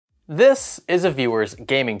This is a viewer's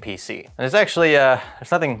gaming PC. And there's actually, there's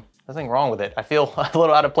nothing wrong with it. I feel a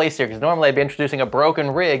little out of place here because normally I'd be introducing a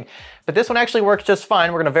broken rig, but this one actually works just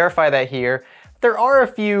fine. We're gonna verify that here. There are a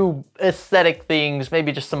few aesthetic things,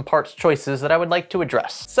 maybe just some parts choices that I would like to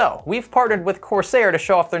address. So we've partnered with Corsair to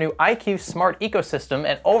show off their new iCUE smart ecosystem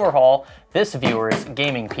and overhaul this viewer's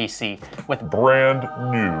gaming PC with brand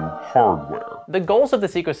new hardware. The goals of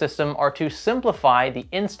this ecosystem are to simplify the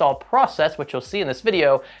install process, which you'll see in this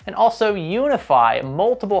video, and also unify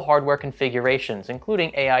multiple hardware configurations,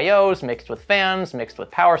 including AIOs mixed with fans, mixed with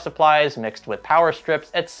power supplies, mixed with power strips,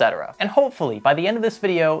 etc. And hopefully, by the end of this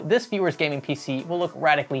video, this viewer's gaming PC will look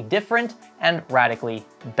radically different and radically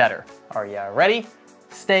better. Are you ready?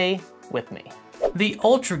 Stay with me. The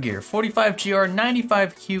UltraGear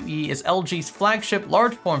 45GR95QE is LG's flagship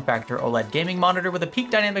large form factor OLED gaming monitor with a peak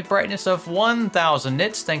dynamic brightness of 1000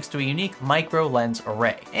 nits thanks to a unique micro lens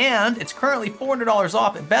array. And it's currently $400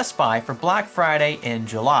 off at Best Buy for Black Friday in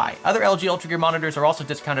July. Other LG UltraGear monitors are also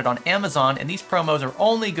discounted on Amazon, and these promos are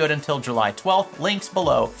only good until July 12th. Links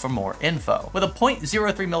below for more info. With a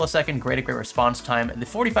 0.03 millisecond gray-to-gray response time, the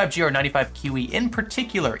 45GR95QE in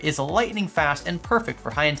particular is lightning fast and perfect for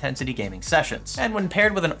high-intensity gaming sessions. And when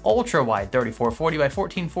paired with an ultra-wide 3440 by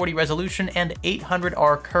 1440 resolution and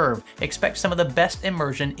 800R curve, expect some of the best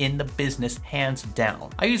immersion in the business, hands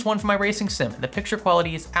down. I use one for my racing sim, and the picture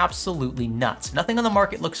quality is absolutely nuts. Nothing on the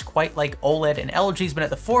market looks quite like OLED, and LG's been at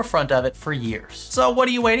the forefront of it for years. So what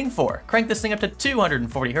are you waiting for? Crank this thing up to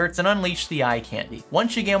 240 Hz and unleash the eye candy.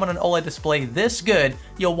 Once you game on an OLED display this good,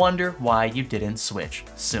 you'll wonder why you didn't switch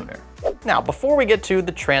sooner. Now, before we get to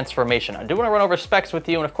the transformation, I do want to run over specs with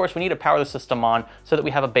you, and of course we need to power the system on so that we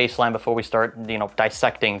have a baseline before we start,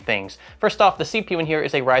 dissecting things. First off, the CPU in here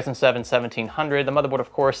is a Ryzen 7 1700. The motherboard,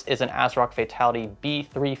 of course, is an ASRock Fatality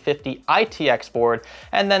B350 ITX board,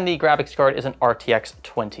 and then the graphics card is an RTX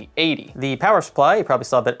 2080. The power supply, you probably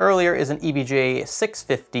saw a bit earlier, is an EVGA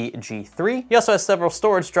 650 G3. He also has several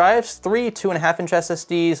storage drives, 3 2.5-inch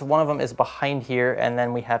SSDs, one of them is behind here, and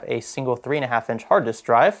then we have a single 3.5-inch hard disk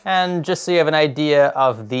drive. And just so you have an idea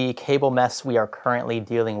of the cable mess we are currently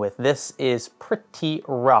dealing with, this is pretty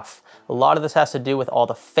rough. A lot of this has to do with all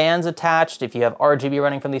the fans attached. If you have RGB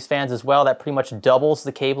running from these fans as well, that pretty much doubles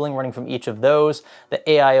the cabling running from each of those. The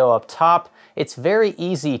AIO up top. It's very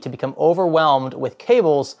easy to become overwhelmed with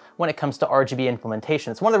cables when it comes to RGB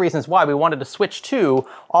implementation. It's one of the reasons why we wanted to switch to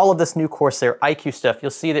all of this new Corsair iCUE stuff.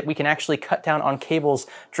 You'll see that we can actually cut down on cables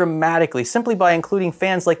dramatically simply by including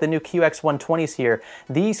fans like the new QX120s here.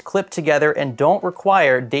 These clip together and don't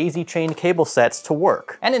require daisy-chained cable sets to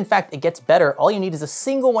work. And in fact, it gets better. All you need is a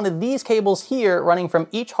single one of these cables here running from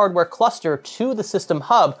each hardware cluster to the system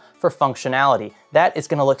hub for functionality. That is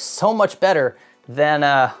gonna look so much better than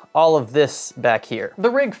all of this back here. The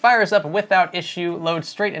rig fires up without issue, loads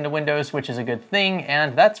straight into Windows, which is a good thing,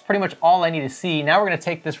 and that's pretty much all I need to see. Now we're gonna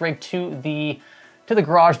take this rig to the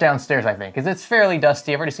garage downstairs, I think, because it's fairly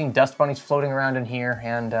dusty. I've already seen dust bunnies floating around in here,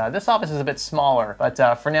 and this office is a bit smaller, but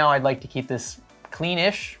for now I'd like to keep this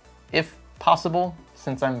clean-ish, if possible.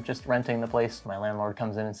 Since I'm just renting the place, my landlord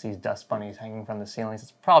comes in and sees dust bunnies hanging from the ceilings.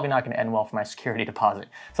 It's probably not gonna end well for my security deposit.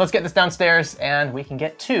 So let's get this downstairs and we can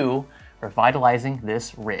get to revitalizing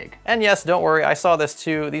this rig. And yes, don't worry, I saw this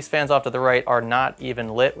too. These fans off to the right are not even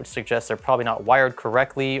lit, which suggests they're probably not wired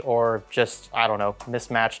correctly or just, I don't know,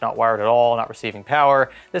 mismatched, not wired at all, not receiving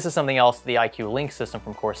power. This is something else the iCUE Link system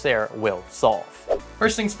from Corsair will solve.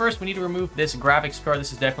 First things first, we need to remove this graphics card.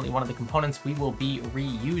 This is definitely one of the components we will be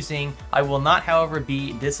reusing. I will not, however,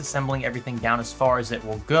 be disassembling everything down as far as it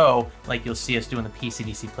will go, like you'll see us do in the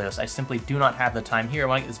PCDC playlist. I simply do not have the time here. I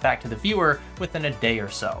want to get this back to the viewer within a day or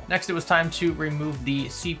so. Next, it was time to remove the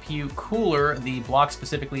CPU cooler, the block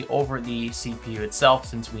specifically over the CPU itself,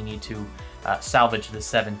 since we need to salvage the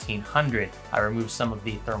 1700. I removed some of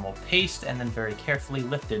the thermal paste and then very carefully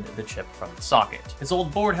lifted the chip from the socket. This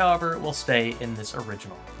old board, however, will stay in this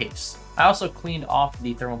original case. I also cleaned off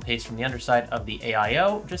the thermal paste from the underside of the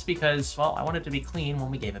AIO just because, well, I wanted it to be clean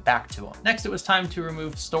when we gave it back to them. Next, it was time to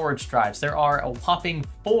remove storage drives. There are a whopping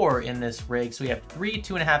 4 in this rig. So we have 3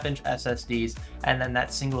 2.5-inch SSDs and then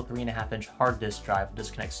that single 3.5-inch hard disk drive will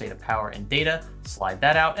disconnect SATA power and data, slide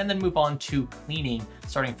that out, and then move on to cleaning,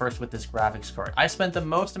 starting first with this graphics card. I spent the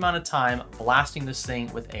most amount of time blasting this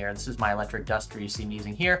thing with air. This is my electric duster you see me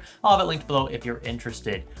using here. I'll have it linked below if you're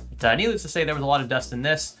interested. But needless to say, there was a lot of dust in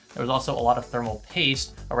this. There was also a lot of thermal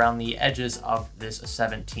paste around the edges of this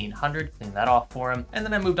 1700. Clean that off for him. And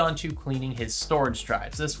then I moved on to cleaning his storage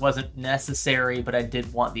drives. This wasn't necessary, but I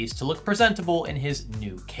did want these to look presentable in his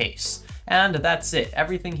new case. And that's it.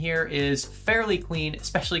 Everything here is fairly clean,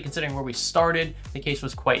 especially considering where we started. The case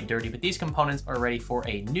was quite dirty, but these components are ready for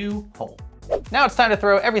a new home. Now it's time to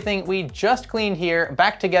throw everything we just cleaned here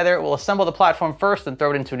back together. We'll assemble the platform first and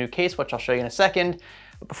throw it into a new case, which I'll show you in a second.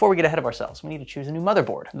 But before we get ahead of ourselves, we need to choose a new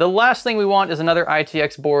motherboard. The last thing we want is another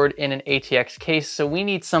ITX board in an ATX case, so we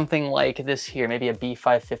need something like this here, maybe a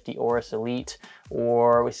B550 Aorus Elite,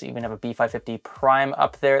 or we even have a B550 Prime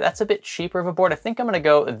up there. That's a bit cheaper of a board. I think I'm gonna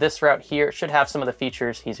go this route here. It should have some of the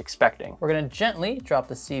features he's expecting. We're gonna gently drop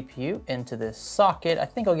the CPU into this socket. I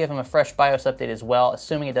think I'll give him a fresh BIOS update as well,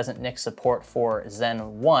 assuming it doesn't nix support for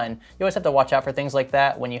Zen 1. You always have to watch out for things like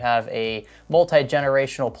that when you have a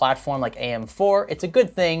multi-generational platform like AM4. It's a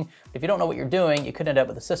good thing. If you don't know what you're doing, you could end up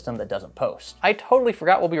with a system that doesn't post. I totally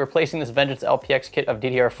forgot we'll be replacing this Vengeance LPX kit of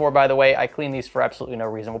DDR4, by the way. I cleaned these for absolutely no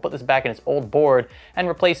reason. We'll put this back in its old board and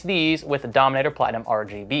replace these with the Dominator Platinum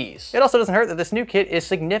RGBs. It also doesn't hurt that this new kit is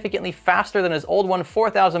significantly faster than his old one,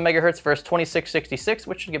 4000 megahertz versus 2666,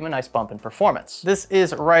 which should give him a nice bump in performance. This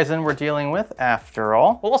is Ryzen we're dealing with after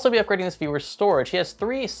all. We'll also be upgrading this viewer's storage. He has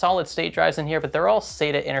 3 solid state drives in here, but they're all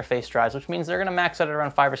SATA interface drives, which means they're gonna max out at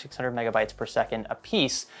around 500 or 600 megabytes per second a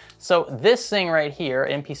piece. So this thing right here,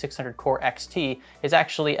 MP600 Core XT, is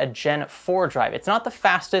actually a Gen 4 drive. It's not the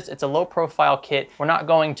fastest, it's a low profile kit. We're not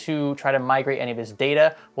going to try to migrate any of his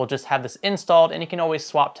data. We'll just have this installed and he can always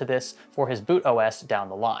swap to this for his boot OS down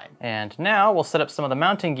the line. And now we'll set up some of the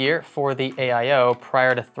mounting gear for the AIO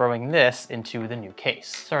prior to throwing this into the new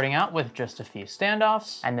case. Starting out with just a few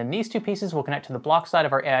standoffs, and then these 2 pieces will connect to the block side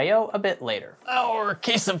of our AIO a bit later. Our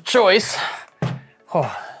case of choice,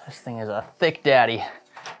 oh, this thing is a thick daddy,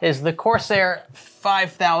 is the Corsair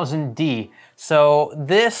 5000D. So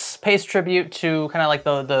this pays tribute to kind of like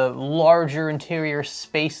the larger interior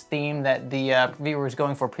space theme that the viewer was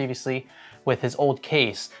going for previously with his old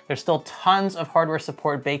case. There's still tons of hardware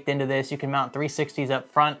support baked into this. You can mount 360s up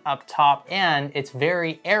front, up top, and it's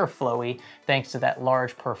very airflowy thanks to that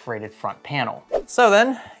large perforated front panel. So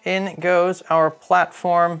then in goes our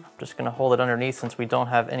platform. I'm just gonna hold it underneath since we don't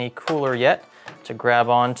have any cooler yet to grab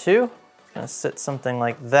onto. Gonna sit something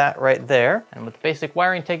like that right there. And with the basic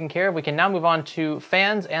wiring taken care of, we can now move on to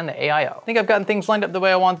fans and the AIO. I think I've gotten things lined up the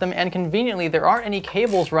way I want them, and conveniently, there aren't any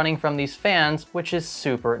cables running from these fans, which is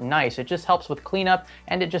super nice. It just helps with cleanup,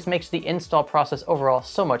 and it just makes the install process overall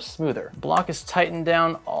so much smoother. Block is tightened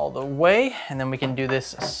down all the way, and then we can do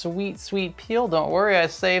this sweet, sweet peel. Don't worry, I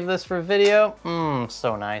saved this for video.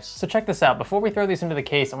 So nice. So check this out. Before we throw these into the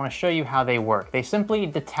case, I wanna show you how they work. They simply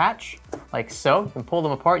detach like so. You can pull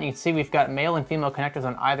them apart, and you can see we've got male and female connectors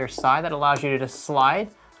on either side. That allows you to just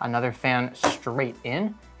slide another fan straight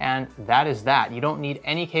in, and that is that. You don't need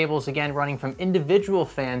any cables, again, running from individual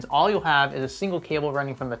fans. All you'll have is a single cable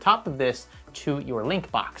running from the top of this to your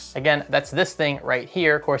link box. Again, that's this thing right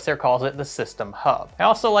here. Corsair calls it the system hub. I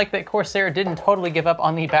also like that Corsair didn't totally give up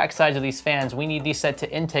on the back sides of these fans. We need these set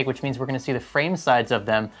to intake, which means we're gonna see the frame sides of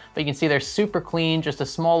them, but you can see they're super clean, just a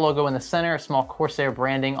small logo in the center, a small Corsair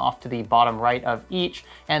branding off to the bottom right of each,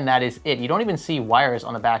 and that is it. You don't even see wires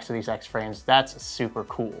on the backs of these X frames. That's super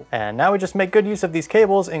cool. And now we just make good use of these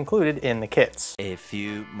cables included in the kits. A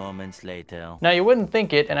few moments later. Now you wouldn't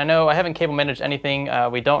think it, and I know I haven't cable managed anything,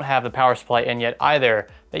 we don't have the power supply in yet either,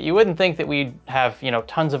 but you wouldn't think that we'd have, you know,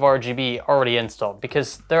 tons of RGB already installed,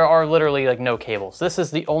 because there are literally like no cables. This is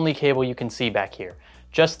the only cable you can see back here.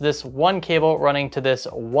 Just this one cable running to this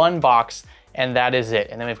one box, and that is it.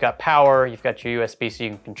 And then we've got power, you've got your USB so you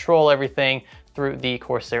can control everything through the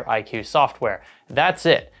Corsair iCUE software. That's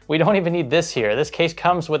it. We don't even need this here. This case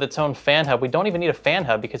comes with its own fan hub. We don't even need a fan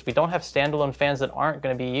hub because we don't have standalone fans that aren't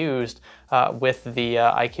going to be used with the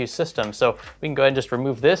iCUE system. So we can go ahead and just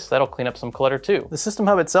remove this. That'll clean up some clutter too. The system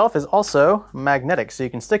hub itself is also magnetic, so you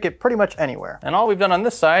can stick it pretty much anywhere. And all we've done on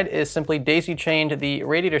this side is simply daisy chained the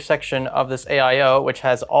radiator section of this AIO, which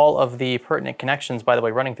has all of the pertinent connections, by the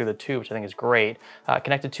way, running through the tube, which I think is great,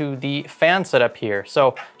 connected to the fan setup here.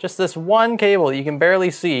 So just this one cable that you can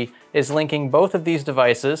barely see is linking both of these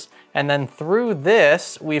devices, and then through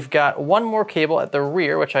this we've got one more cable at the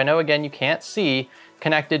rear, which I know again you can't see,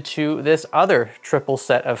 connected to this other triple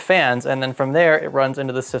set of fans, and then from there it runs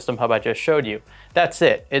into the system hub I just showed you. That's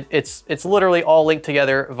it. It's literally all linked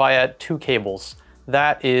together via 2 cables.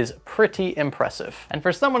 That is pretty impressive. And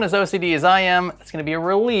for someone as OCD as I am, it's gonna be a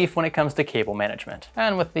relief when it comes to cable management.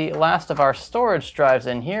 And with the last of our storage drives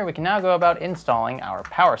in here, we can now go about installing our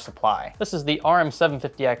power supply. This is the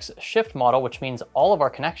RM750X shift model, which means all of our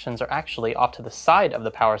connections are actually off to the side of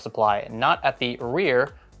the power supply, not at the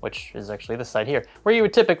rear, which is actually this side here, where you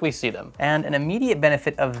would typically see them. And an immediate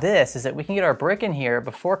benefit of this is that we can get our brick in here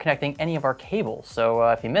before connecting any of our cables. So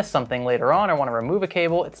if you miss something later on or want to remove a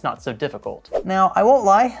cable, it's not so difficult. Now, I won't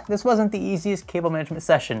lie, this wasn't the easiest cable management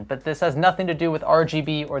session, but this has nothing to do with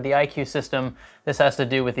RGB or the iCUE system. This has to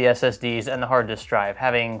do with the SSDs and the hard disk drive.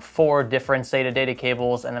 Having 4 different SATA data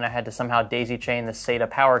cables, and then I had to somehow daisy chain the SATA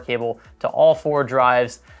power cable to all 4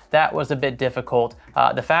 drives. That was a bit difficult.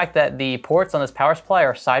 The fact that the ports on this power supply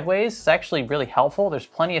are sideways is actually really helpful. There's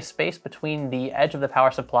plenty of space between the edge of the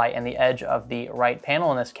power supply and the edge of the right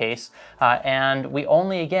panel in this case. And we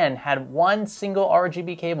only, again, had one single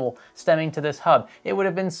RGB cable stemming to this hub. It would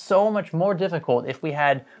have been so much more difficult if we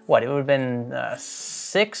had, what, it would have been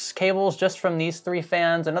 6 cables just from these 3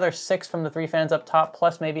 fans, another 6 from the 3 fans up top,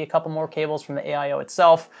 plus maybe a couple more cables from the AIO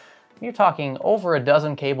itself. You're talking over a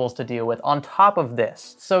dozen cables to deal with on top of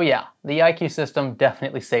this. So yeah, the iCUE system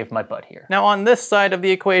definitely saved my butt here. Now on this side of the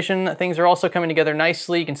equation, things are also coming together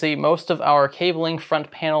nicely. You can see most of our cabling, front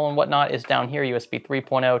panel and whatnot is down here, USB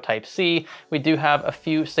 3.0 Type-C. We do have a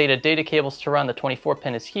few SATA data cables to run. The 24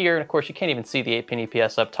 pin is here. And of course you can't even see the 8 pin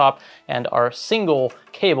EPS up top, and our single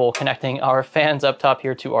cable connecting our fans up top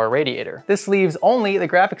here to our radiator. This leaves only the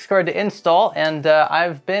graphics card to install, and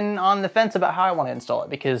I've been on the fence about how I want to install it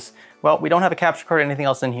because, well, we don't have a capture card or anything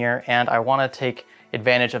else in here, and I want to take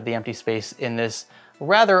advantage of the empty space in this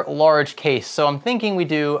rather large case. So I'm thinking we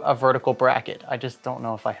do a vertical bracket. I just don't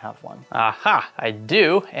know if I have one. Aha, I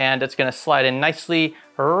do, and it's gonna slide in nicely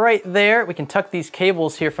right there. We can tuck these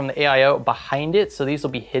cables here from the AIO behind it, so these will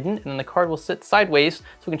be hidden, and then the card will sit sideways so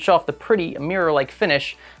we can show off the pretty mirror-like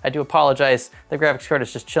finish. I do apologize, the graphics card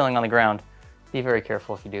is just chilling on the ground. Be very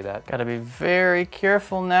careful if you do that. Gotta be very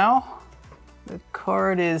careful now. The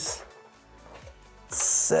card is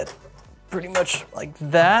set pretty much like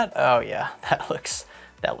that. Oh yeah, that looks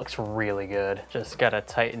really good. Just gotta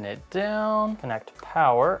tighten it down, connect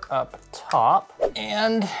power up top,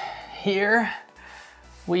 and here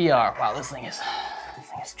we are. Wow, this thing is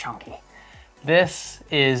chunky. This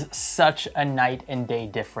is such a night and day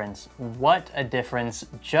difference. What a difference,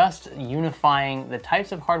 just unifying the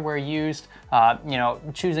types of hardware used, you know,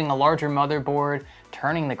 choosing a larger motherboard,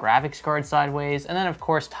 turning the graphics card sideways, and then of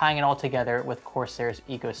course tying it all together with Corsair's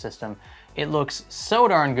ecosystem. It looks so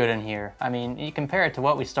darn good in here. I mean, you compare it to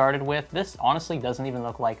what we started with, this honestly doesn't even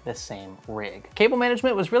look like the same rig. Cable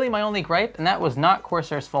management was really my only gripe, and that was not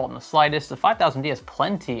Corsair's fault in the slightest. The 5000D has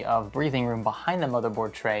plenty of breathing room behind the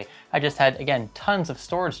motherboard tray. I just had, again, tons of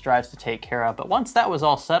storage drives to take care of, but once that was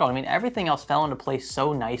all settled, I mean, everything else fell into place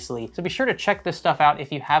so nicely. So be sure to check this stuff out if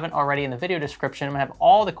you haven't already. In the video description, I'm gonna have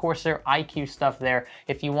all the Corsair iCUE stuff there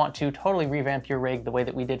if you want to totally revamp your rig the way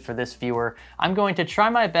that we did for this viewer. I'm going to try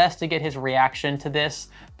my best to get his reaction to this,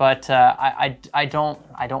 but I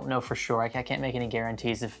don't know for sure. I can't make any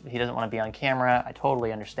guarantees if he doesn't want to be on camera. I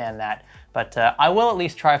totally understand that, but I will at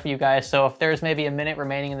least try for you guys. So if there's maybe a minute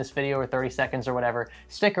remaining in this video or 30 seconds or whatever,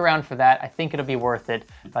 stick around for that. I think it'll be worth it.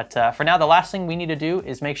 But for now, the last thing we need to do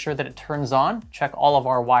is make sure that it turns on, check all of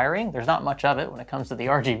our wiring. There's not much of it when it comes to the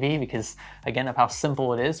RGB because, again, of how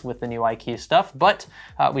simple it is with the new iCUE stuff, but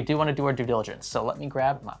we do want to do our due diligence. So let me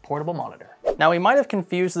grab my portable monitor. Now, we might have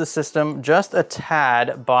confused the system just a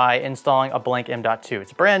tad by installing a blank M.2.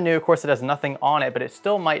 It's brand new, of course it has nothing on it, but it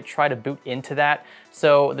still might try to boot into that.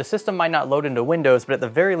 So the system might not load into Windows, but at the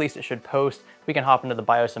very least it should post. We can hop into the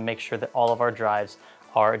BIOS and make sure that all of our drives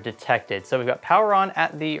are detected. So we've got power on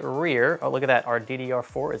at the rear. Oh, look at that, our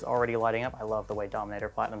DDR4 is already lighting up. I love the way Dominator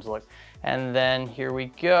Platinums look. And then here we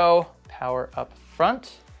go, power up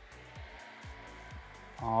front.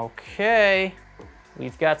 Okay,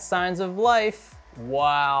 we've got signs of life.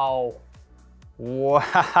 Wow.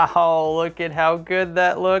 Wow, look at how good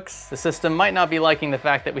that looks. The system might not be liking the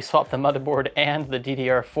fact that we swapped the motherboard and the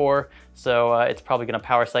DDR4, so it's probably gonna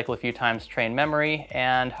power cycle a few times, train memory,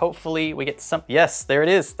 and hopefully we get some, yes, there it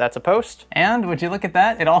is, that's a post. And would you look at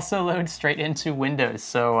that, it also loads straight into Windows,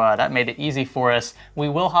 so that made it easy for us. We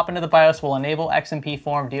will hop into the BIOS, we'll enable XMP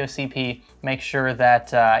form, DOCP, make sure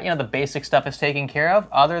that you know, the basic stuff is taken care of.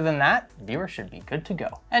 Other than that, the viewer should be good to go.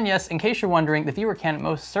 And yes, in case you're wondering, the viewer can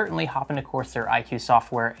most certainly hop into Corsair iCUE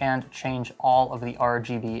software and change all of the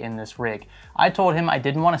RGB in this rig. I told him I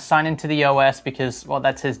didn't want to sign into the OS because, well,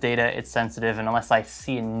 that's his data. it's sensitive, and unless I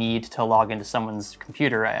see a need to log into someone's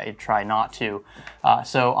computer, I try not to.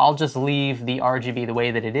 So I'll just leave the RGB the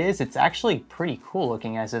way that it is. It's actually pretty cool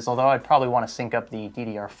looking as is, although I'd probably want to sync up the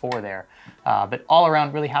DDR4 there. But all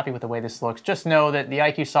around, really happy with the way this looks. Just know that the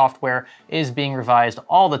iCUE software is being revised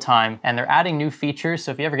all the time, and they're adding new features,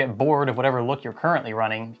 so if you ever get bored of whatever look you're currently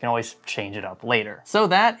running, you can always change it up later. So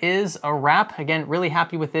that is a wrap. Again, really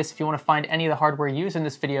happy with this. If you want to find any of the hardware used in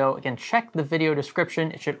this video, again, check the video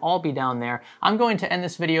description. It should all be down there. I'm going to end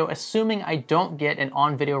this video assuming I don't get an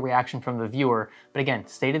on-video reaction from the viewer, but again,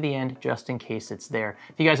 stay to the end just in case it's there.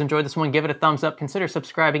 If you guys enjoyed this one, give it a thumbs up. Consider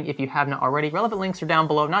subscribing if you have not already. Relevant links are down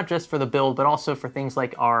below, not just for the build, but also for things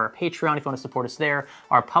like our Patreon if you want to support us there,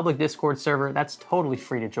 our public Discord server, that's totally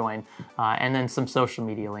free to join, and then some social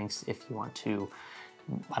media links if you want to,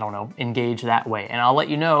 I don't know, engage that way. And I'll let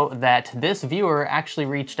you know that this viewer actually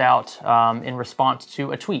reached out in response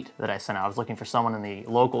to a tweet that I sent out. I was looking for someone in the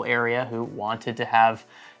local area who wanted to have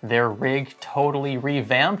their rig totally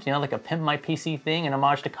revamped, you know, like a Pimp My PC thing, in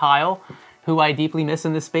homage to Kyle, who I deeply miss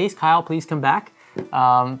in this space. Kyle, please come back. You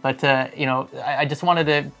know, I just wanted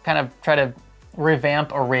to kind of try to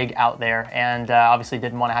revamp a rig out there, and obviously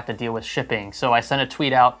didn't want to have to deal with shipping. So I sent a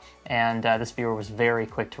tweet out, and this viewer was very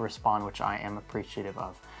quick to respond, which I am appreciative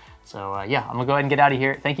of. So yeah, I'm gonna go ahead and get out of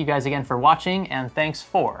here. Thank you guys again for watching, and thanks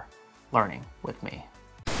for learning with me.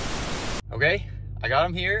 Okay, I got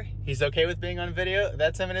him here. He's okay with being on video.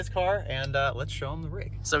 That's him in his car, and let's show him the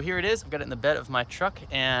rig. So here it is. I've got it in the bed of my truck,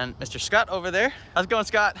 and Mr. Scott over there. How's it going,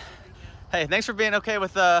 Scott? Hey, thanks for being okay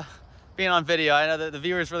with being on video. I know that the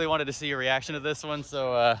viewers really wanted to see your reaction to this one,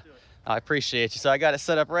 so I appreciate you. So I got it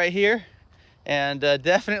set up right here, and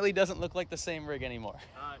definitely doesn't look like the same rig anymore.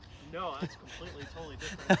 No, that's completely, totally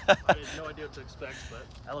different. I had no idea what to expect, but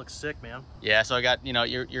that looks sick, man. Yeah, so I got, you know,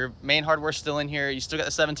 your main hardware still in here. You still got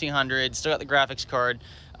the 1700, still got the graphics card.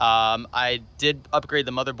 I did upgrade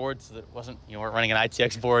the motherboard so that it wasn't, you know, we're running an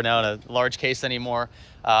ITX board now in a large case anymore.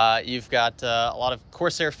 You've got a lot of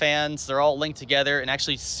Corsair fans. They're all linked together, and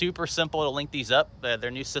actually super simple to link these up.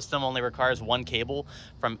 Their new system only requires one cable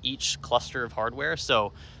from each cluster of hardware,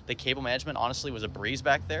 so the cable management honestly was a breeze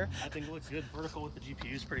back there. I think it looks good. Vertical with the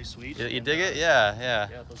GPU is pretty sweet. You dig it? Yeah.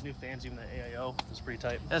 Yeah, those new fans, even the AIO, is pretty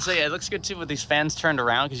tight. And so yeah, it looks good too with these fans turned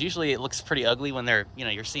around, because usually it looks pretty ugly when they're, you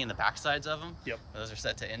know, you're seeing the back sides of them. Yep. Those are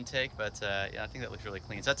set to intake, but yeah, I think that looks really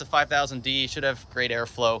clean. So that's a 5000D, should have great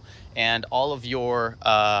airflow, and all of your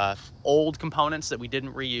old components that we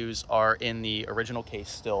didn't reuse are in the original case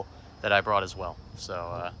still that I brought as well.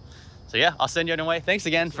 So so yeah, I'll send you on your way. Thanks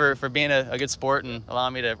again for being a good sport and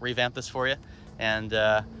allowing me to revamp this for you, and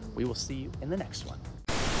we will see you in the next one.